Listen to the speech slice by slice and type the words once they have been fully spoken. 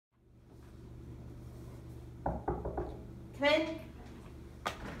Come in.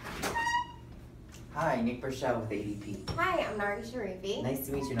 Hi, Nick Burchell with ADP. Hi, I'm Nargis Sharifi. Nice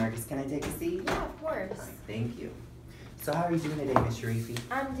to meet you, Nargis. Can I take a seat? Yeah, of course. Thank you. So how are you doing today, Ms. Sharifi?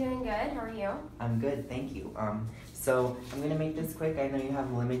 I'm doing good. How are you? I'm good, thank you. So I'm going to make this quick. I know you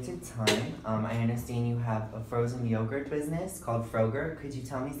have limited time. I understand you have a frozen yogurt business called Froger. Could you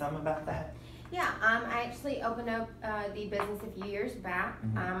tell me something about that? Yeah, I actually opened up the business a few years back.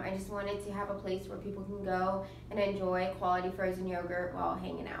 I just wanted to have a place where people can go and enjoy quality frozen yogurt while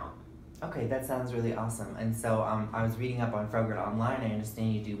hanging out. Okay, that sounds really awesome. And so I was reading up on Froger online. I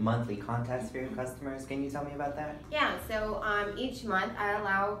understand you do monthly contests for your customers. Can you tell me about that? Yeah, so each month I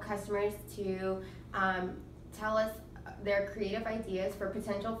allow customers to tell us their creative ideas for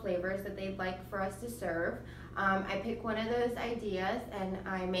potential flavors that they'd like for us to serve. I pick one of those ideas and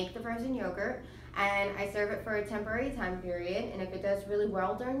I make the frozen yogurt and I serve it for a temporary time period, and if it does really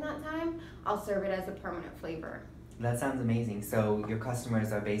well during that time, I'll serve it as a permanent flavor. That sounds amazing. So your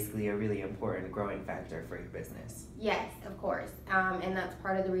customers are basically a really important growing factor for your business. Yes, of course, and that's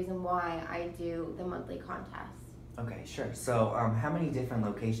part of the reason why I do the monthly contests. Okay, sure. So how many different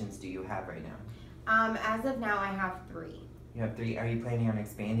locations do you have right now? As of now, I have 3. You have 3. Are you planning on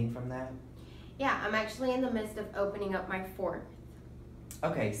expanding from that? Yeah, I'm actually in the midst of opening up my 4th.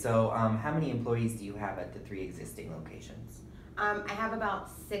 Okay, so how many employees do you have at the 3 existing locations? I have about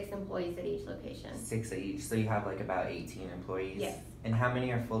 6 employees at each location. 6 at each, so you have like about 18 employees? Yes. And how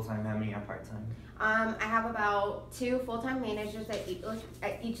many are full-time, how many are part-time? I have about 2 full-time managers at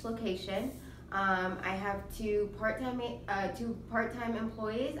each location. I have 2 part-time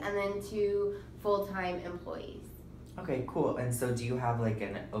employees and then 2 full-time employees. Okay, cool. And so do you have like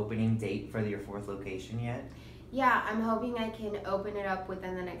an opening date for your 4th location yet? Yeah, I'm hoping I can open it up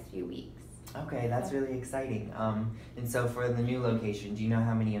within the next few weeks. Okay, that's really exciting. And so for the new location, do you know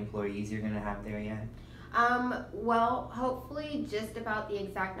how many employees you're going to have there yet? Well, hopefully just about the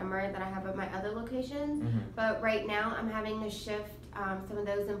exact number that I have at my other locations. But right now I'm having to shift some of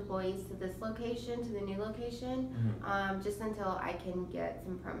those employees to this location, to the new location, just until I can get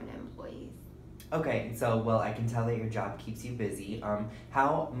some permanent employees. Okay, so well, I can tell that your job keeps you busy.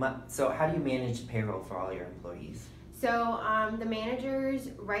 How do you manage payroll for all your employees? So the managers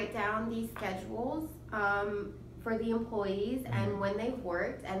write down these schedules for the employees and when they've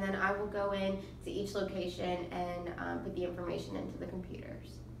worked, and then I will go in to each location and put the information into the computers.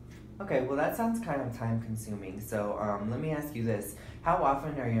 Okay, well that sounds kind of time consuming. So let me ask you this. How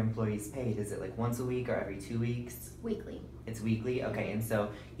often are your employees paid? Is it like once a week or every 2 weeks? Weekly. It's weekly? Okay, and so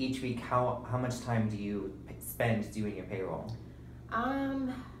each week, how much time do you spend doing your payroll? I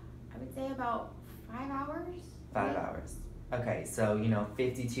would say about 5 hours. 5 hours. Okay, so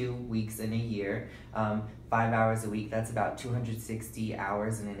 52 weeks in a year, 5 hours a week, that's about 260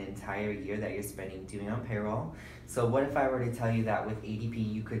 hours in an entire year that you're spending doing on payroll. So what if I were to tell you that with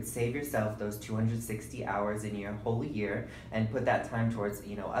ADP you could save yourself those 260 hours in your whole year and put that time towards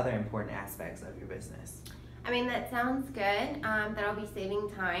other important aspects of your business? I mean, that sounds good, that I'll be saving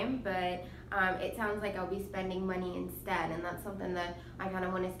time, but it sounds like I'll be spending money instead, and that's something that I kind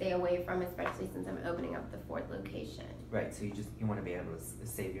of want to stay away from, especially since I'm opening up the 4th location. Right, so you want to be able to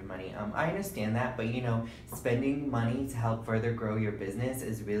save your money. I understand that, but spending money to help further grow your business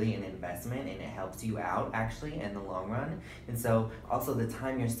is really an investment, and it helps you out actually in the long run. And so also the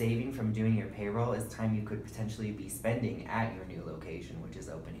time you're saving from doing your payroll is time you could potentially be spending at your new location, which is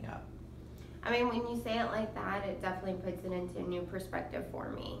opening up. I mean, when you say it like that, it definitely puts it into a new perspective for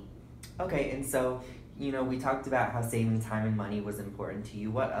me. Okay, and so, we talked about how saving time and money was important to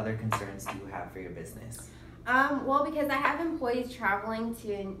you. What other concerns do you have for your business? Well, because I have employees traveling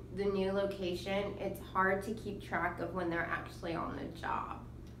to the new location, it's hard to keep track of when they're actually on the job.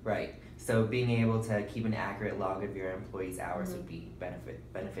 Right, so being able to keep an accurate log of your employees' hours would be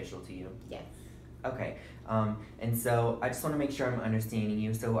beneficial to you? Yes. Okay, and so I just want to make sure I'm understanding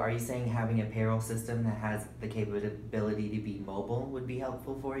you. So are you saying having a payroll system that has the capability to be mobile would be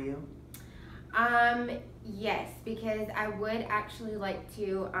helpful for you? Yes, because I would actually like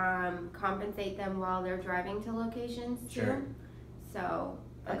to compensate them while they're driving to locations too. Sure. So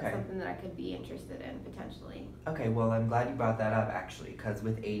that's something that I could be interested in potentially. Okay, well I'm glad you brought that up actually, because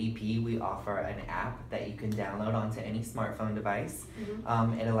with ADP we offer an app that you can download onto any smartphone device.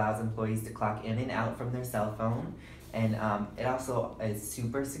 It allows employees to clock in and out from their cell phone, and it also is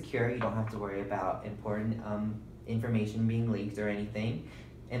super secure. You don't have to worry about important information being leaked or anything.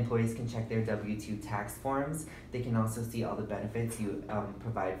 Employees can check their W-2 tax forms. They can also see all the benefits you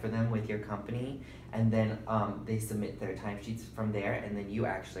provide for them with your company, and then they submit their timesheets from there, and then you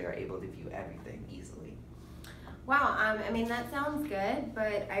actually are able to view everything easily. Wow, I mean, that sounds good,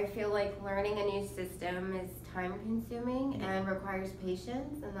 but I feel like learning a new system is time consuming and requires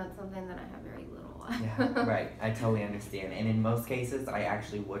patience, and that's something that I have very little of. Yeah, right. I totally understand. And in most cases, I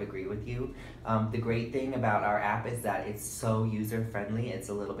actually would agree with you. The great thing about our app is that it's so user friendly, it's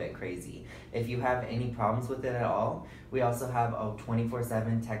a little bit crazy. If you have any problems with it at all, we also have a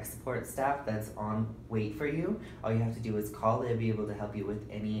 24/7 tech support staff that's on wait for you. All you have to do is call, they'll be able to help you with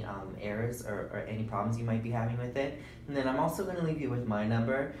any errors or any problems you might be having with it. And then I'm also going to leave you with my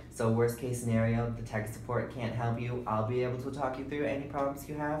number. So worst case scenario, the tech support can't help you. I'll be able to talk you through any problems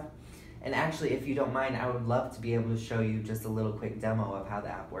you have. And actually, if you don't mind, I would love to be able to show you just a little quick demo of how the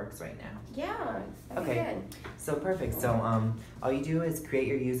app works right now. Yeah, that'd be Okay. good. So perfect. So all you do is create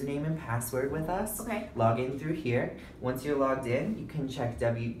your username and password with us. Okay. Log in through here. Once you're logged in, you can check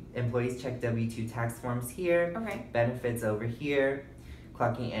employees check W-2 tax forms here. Okay. Benefits over here.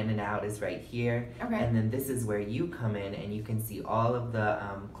 Clocking in and out is right here. Okay. And then this is where you come in and you can see all of the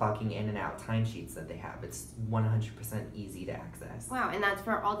clocking in and out timesheets that they have. It's 100% easy to access. Wow, and that's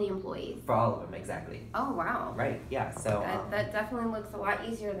for all the employees? For all of them, exactly. Oh, wow. Right, yeah, so. That definitely looks a lot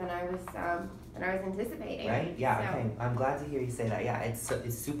easier than I was anticipating. Right, yeah, So. okay. I'm glad to hear you say that. Yeah,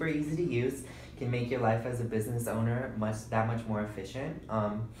 it's super easy to use. Can make your life as a business owner that much more efficient.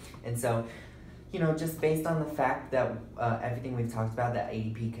 And so, you know, just based on the fact that everything we've talked about that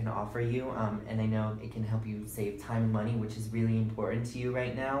ADP can offer you, and I know it can help you save time and money, which is really important to you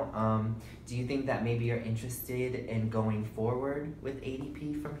right now. Do you think that maybe you're interested in going forward with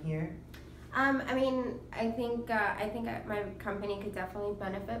ADP from here? I mean, I think my company could definitely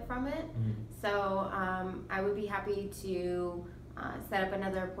benefit from it. Mm-hmm. So I would be happy to set up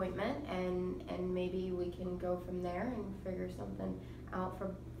another appointment, and maybe we can go from there and figure something out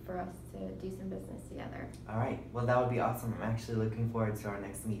for us to do some business together. All right. Well, that would be awesome. I'm actually looking forward to our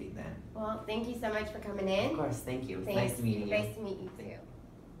next meeting then. Well, thank you so much for coming in. Of course. Thank you. It's Thanks. nice meeting you. Nice to meet you too.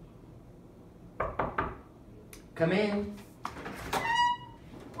 Come in.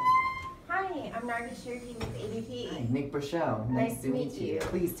 Hi, I'm Narga Shirky with ADP. Hi, Nick Burchell. Nice to meet you.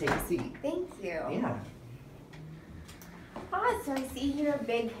 Please take a seat. Thank you. Yeah. So I see you're a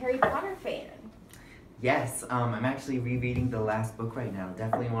big Harry Potter fan. Yes, I'm actually rereading the last book right now.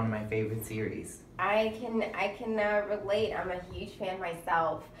 Definitely one of my favorite series. I can relate. I'm a huge fan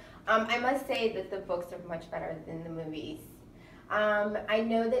myself. I must say that the books are much better than the movies. I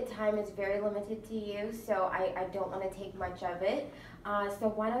know that time is very limited to you, so I don't want to take much of it.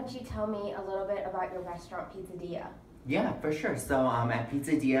 So why don't you tell me a little bit about your restaurant, Pizzeria? Yeah, for sure. So at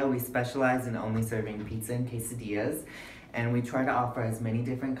Pizzeria, we specialize in only serving pizza and quesadillas, and we try to offer as many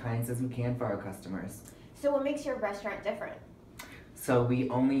different kinds as we can for our customers. So what makes your restaurant different? So we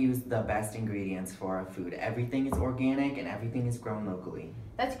only use the best ingredients for our food. Everything is organic and everything is grown locally.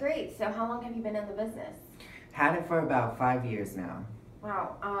 That's great. So how long have you been in the business? Had it for about 5 years now.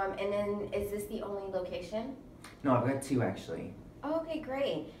 Wow. And then is this the only location? No, I've got 2 actually. Oh, okay,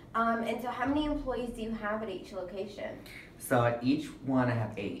 great. And so how many employees do you have at each location? So at each one I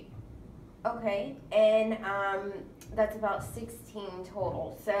have 8. Okay, and that's about 16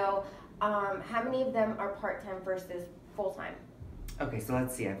 total. So how many of them are part-time versus full-time? Okay, so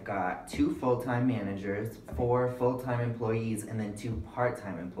let's see. I've got 2 full-time managers, 4 full-time employees, and then 2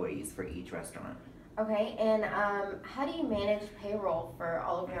 part-time employees for each restaurant. Okay, and how do you manage payroll for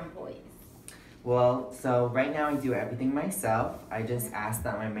all of your employees? Well, so right now I do everything myself. I just ask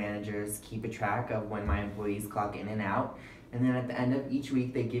that my managers keep a track of when my employees clock in and out. And then at the end of each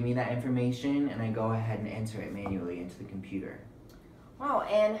week, they give me that information and I go ahead and enter it manually into the computer. Wow,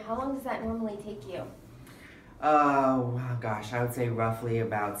 and how long does that normally take you? Gosh, I would say roughly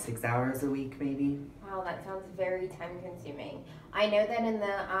about 6 hours a week, maybe. Wow, that sounds very time consuming. I know that in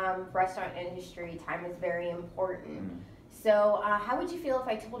the restaurant industry, time is very important. Mm. So how would you feel if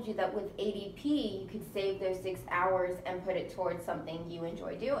I told you that with ADP, you could save those 6 hours and put it towards something you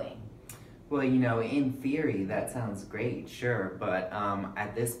enjoy doing? Well, you know, in theory, that sounds great, sure. But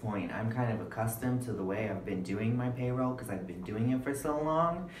at this point, I'm kind of accustomed to the way I've been doing my payroll because I've been doing it for so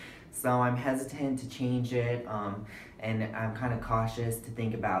long. So I'm hesitant to change it, and I'm kind of cautious to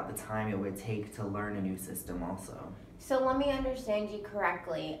think about the time it would take to learn a new system also. So let me understand you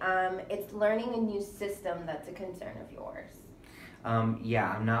correctly. It's learning a new system that's a concern of yours.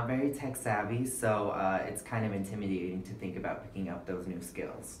 Yeah, I'm not very tech savvy, so it's kind of intimidating to think about picking up those new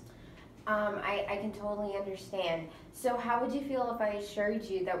skills. I can totally understand. So how would you feel if I assured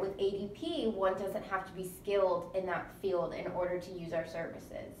you that with ADP, one doesn't have to be skilled in that field in order to use our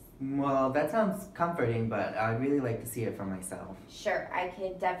services? Well, that sounds comforting, but I'd really like to see it for myself. Sure, I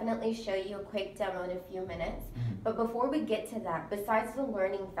could definitely show you a quick demo in a few minutes. Mhm. But before we get to that, besides the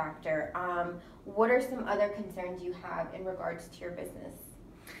learning factor, what are some other concerns you have in regards to your business?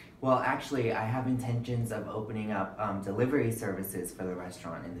 Well, actually, I have intentions of opening up delivery services for the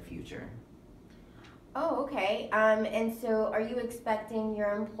restaurant in the future. Oh, okay. And so are you expecting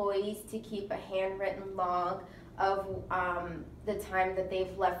your employees to keep a handwritten log of the time that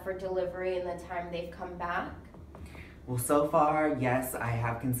they've left for delivery and the time they've come back? Well, so far, yes, I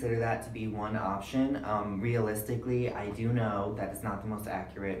have considered that to be one option. Realistically, I do know that it's not the most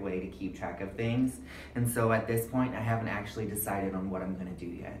accurate way to keep track of things. And so at this point, I haven't actually decided on what I'm going to do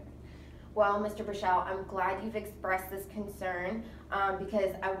yet. Well, Mr. Burchell, I'm glad you've expressed this concern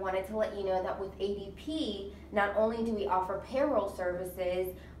because I wanted to let you know that with ADP, not only do we offer payroll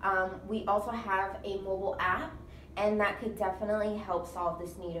services, we also have a mobile app, and that could definitely help solve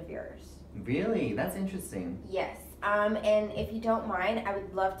this need of yours. Really? That's interesting. Yes. And if you don't mind, I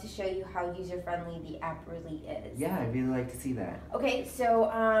would love to show you how user-friendly the app really is. Yeah, I'd really like to see that. Okay, so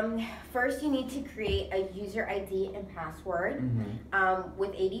first you need to create a user ID and password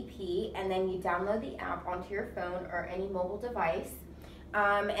with ADP, and then you download the app onto your phone or any mobile device.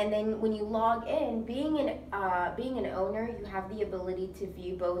 And then when you log in, being an owner, you have the ability to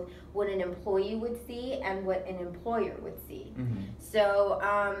view both what an employee would see and what an employer would see. So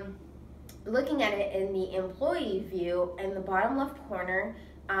looking at it in the employee view, in the bottom left corner,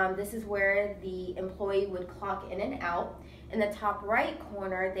 this is where the employee would clock in and out. In the top right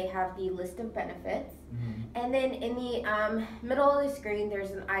corner, they have the list of benefits. And then in the middle of the screen,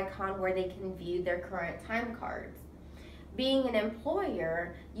 there's an icon where they can view their current time cards. Being an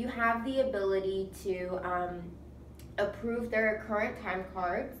employer, you have the ability to approve their current time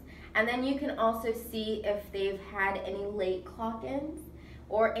cards, and then you can also see if they've had any late clock-ins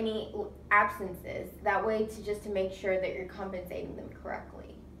or any absences, that way just to make sure that you're compensating them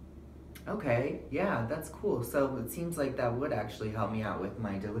correctly. Okay, yeah, that's cool. So it seems like that would actually help me out with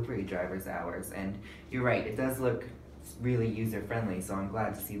my delivery driver's hours. And you're right, it does look really user-friendly, so I'm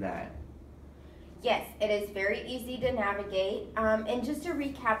glad to see that. Yes, it is very easy to navigate. And just to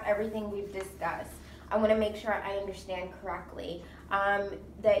recap everything we've discussed, I want to make sure I understand correctly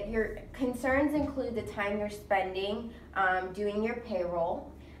that your concerns include the time you're spending doing your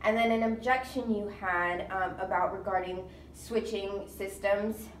payroll, and then an objection you had about regarding switching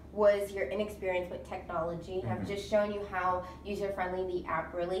systems was your inexperience with technology. I've just shown you how user-friendly the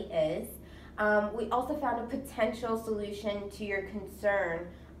app really is. We also found a potential solution to your concern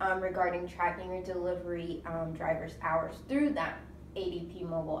regarding tracking your delivery driver's hours through that ADP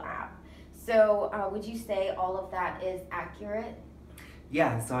mobile app. So would you say all of that is accurate?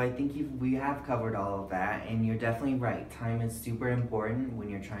 Yeah, so I think we have covered all of that, and you're definitely right. Time is super important when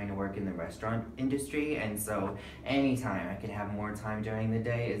you're trying to work in the restaurant industry, and so anytime I could have more time during the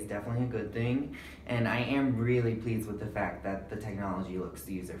day is definitely a good thing. And I am really pleased with the fact that the technology looks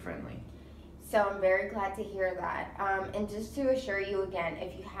user-friendly. So I'm very glad to hear that. And just to assure you again,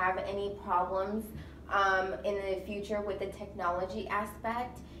 if you have any problems in the future with the technology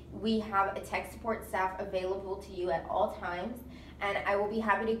aspect, we have a tech support staff available to you at all times. And I will be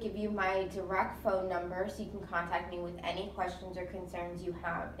happy to give you my direct phone number so you can contact me with any questions or concerns you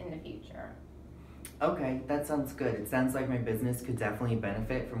have in the future. Okay, that sounds good. It sounds like my business could definitely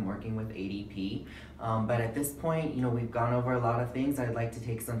benefit from working with ADP. But at this point, we've gone over a lot of things. I'd like to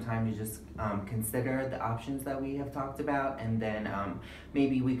take some time to just consider the options that we have talked about, and then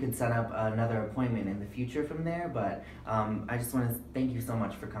maybe we could set up another appointment in the future from there. But I just want to thank you so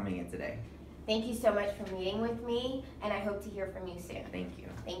much for coming in today. Thank you so much for meeting with me, and I hope to hear from you soon. Thank you.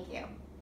 Thank you.